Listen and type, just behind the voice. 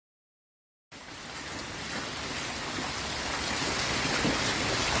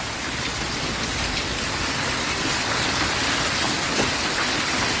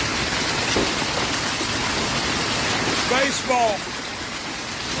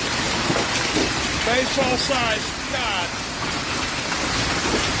Baseball size. God.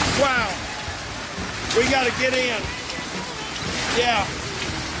 Wow. We got to get in. Yeah.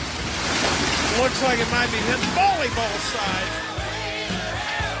 Looks like it might be hitting volleyball size.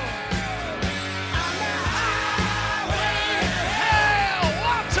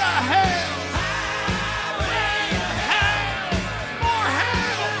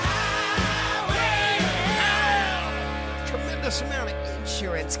 Amount of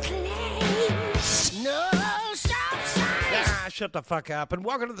insurance claims. No stop signs. Shut the fuck up. And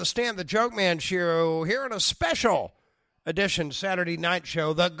welcome to the Stan the Joke Man show here on a special edition Saturday night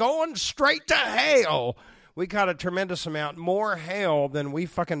show, the Going Straight to Hail. We caught a tremendous amount more hail than we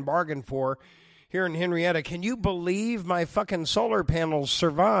fucking bargained for here in Henryetta. Can you believe my fucking solar panels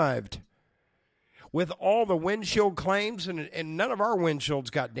survived? With all the windshield claims, and none of our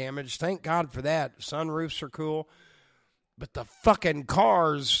windshields got damaged. Thank God for that. Sunroofs are cool. But the fucking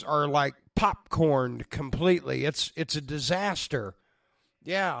cars are like popcorned completely. It's a disaster.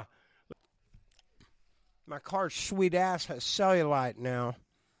 Yeah. My car's sweet ass has cellulite now.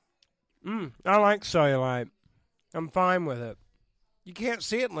 I like cellulite. I'm fine with it. You can't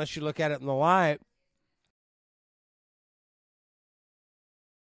see it unless you look at it in the light.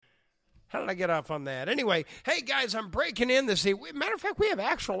 How did I get off on that? Anyway, hey guys, I'm breaking in this. Matter of fact, we have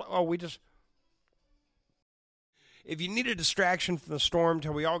actual... If you need a distraction from the storm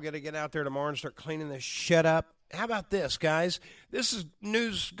till we all get out there tomorrow and start cleaning this shit up, how about this, guys? This is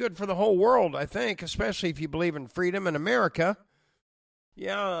news good for the whole world, I think, especially if you believe in freedom in America.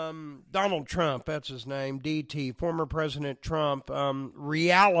 Yeah, Donald Trump, that's his name, DT, former President Trump,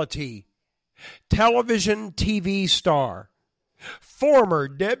 reality, television TV star, former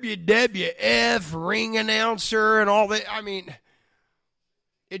WWF ring announcer and all that. I mean...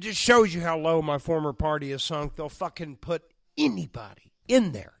 It just shows you how low my former party is sunk. They'll fucking put anybody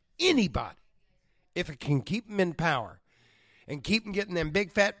in there, anybody, if it can keep them in power and keep them getting them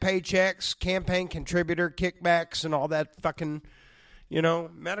big fat paychecks, campaign contributor kickbacks, and all that fucking,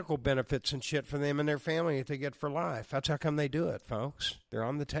 medical benefits and shit for them and their family that they get for life. That's how come they do it, folks. They're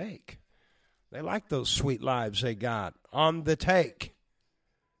on the take. They like those sweet lives they got on the take.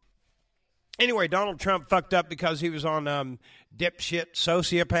 Anyway, Donald Trump fucked up because he was on dipshit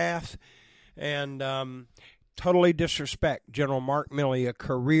sociopath and totally disrespect General Mark Milley, a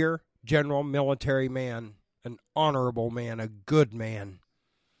career general military man, an honorable man, a good man,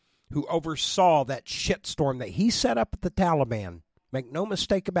 who oversaw that shitstorm that he set up at the Taliban. Make no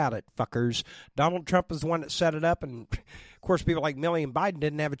mistake about it, fuckers. Donald Trump was the one that set it up, and, of course, people like Milley and Biden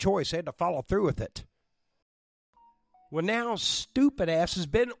didn't have a choice. They had to follow through with it. Well, now stupid ass has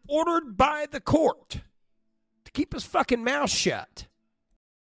been ordered by the court to keep his fucking mouth shut.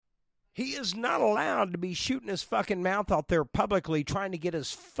 He is not allowed to be shooting his fucking mouth out there publicly trying to get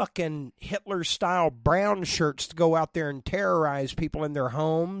his fucking Hitler-style brown shirts to go out there and terrorize people in their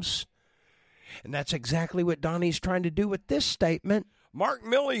homes. And that's exactly what Donnie's trying to do with this statement. Mark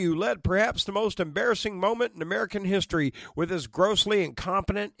Milley, who led perhaps the most embarrassing moment in American history with his grossly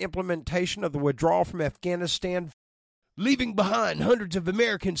incompetent implementation of the withdrawal from Afghanistan, leaving behind hundreds of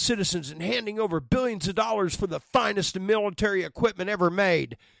American citizens and handing over billions of dollars for the finest military equipment ever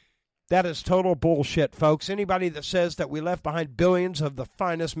made. That is total bullshit, folks. Anybody that says that we left behind billions of the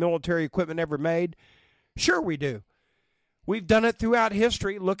finest military equipment ever made, sure we do. We've done it throughout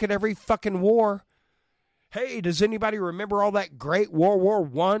history. Look at every fucking war. Hey, does anybody remember all that great World War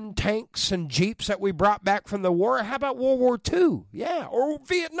I tanks and jeeps that we brought back from the war? How about World War II? Yeah, or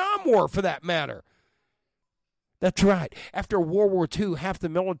Vietnam War for that matter. That's right. After World War II, half the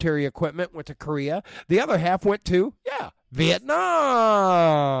military equipment went to Korea. The other half went to, Vietnam.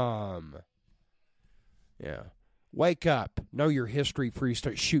 Yeah. Wake up. Know your history before you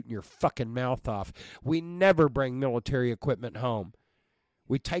start shooting your fucking mouth off. We never bring military equipment home.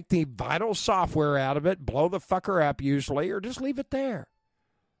 We take the vital software out of it, blow the fucker up usually, or just leave it there.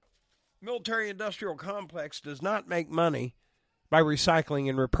 Military-industrial complex does not make money by recycling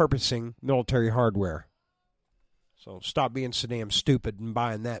and repurposing military hardware. So stop being so damn stupid and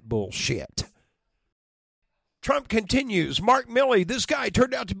buying that bullshit. Trump continues. Mark Milley, this guy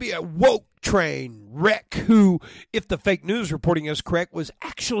turned out to be a woke train wreck who, if the fake news reporting is correct, was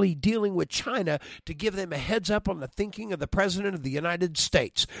actually dealing with China to give them a heads up on the thinking of the President of the United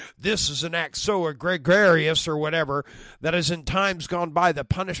States. This is an act so egregious or whatever that as in times gone by, the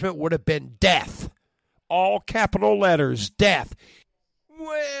punishment would have been death. All capital letters, death.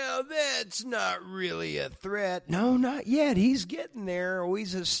 Well, that's not really a threat. No, not yet. He's getting there. Oh,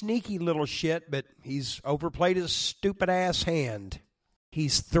 he's a sneaky little shit, but he's overplayed his stupid ass hand.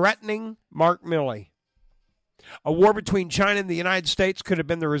 He's threatening Mark Milley. A war between China and the United States could have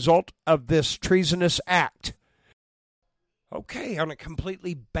been the result of this treasonous act. Okay, on a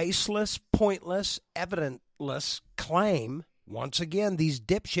completely baseless, pointless, evidenceless claim, once again, these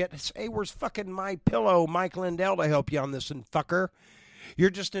dipshits, hey, where's fucking my pillow, Mike Lindell, to help you on this, and fucker? You're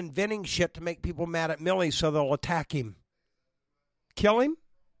just inventing shit to make people mad at Millie so they'll attack him. Kill him?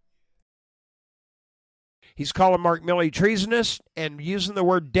 He's calling Mark Milley treasonous and using the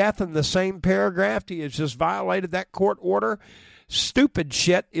word death in the same paragraph. He has just violated that court order. Stupid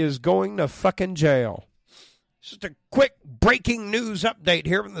shit is going to fucking jail. Just a quick breaking news update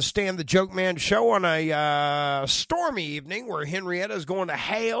here from the Stan the Joke Man show on a stormy evening where Henryetta is going to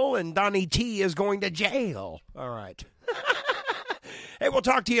hail and Donnie T is going to jail. All right. Hey, we'll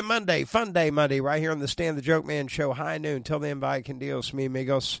talk to you Monday. Fun day Monday right here on the Stan the Joke Man show. High noon. Till then, bye. Con Dios, mi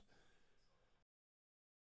amigos.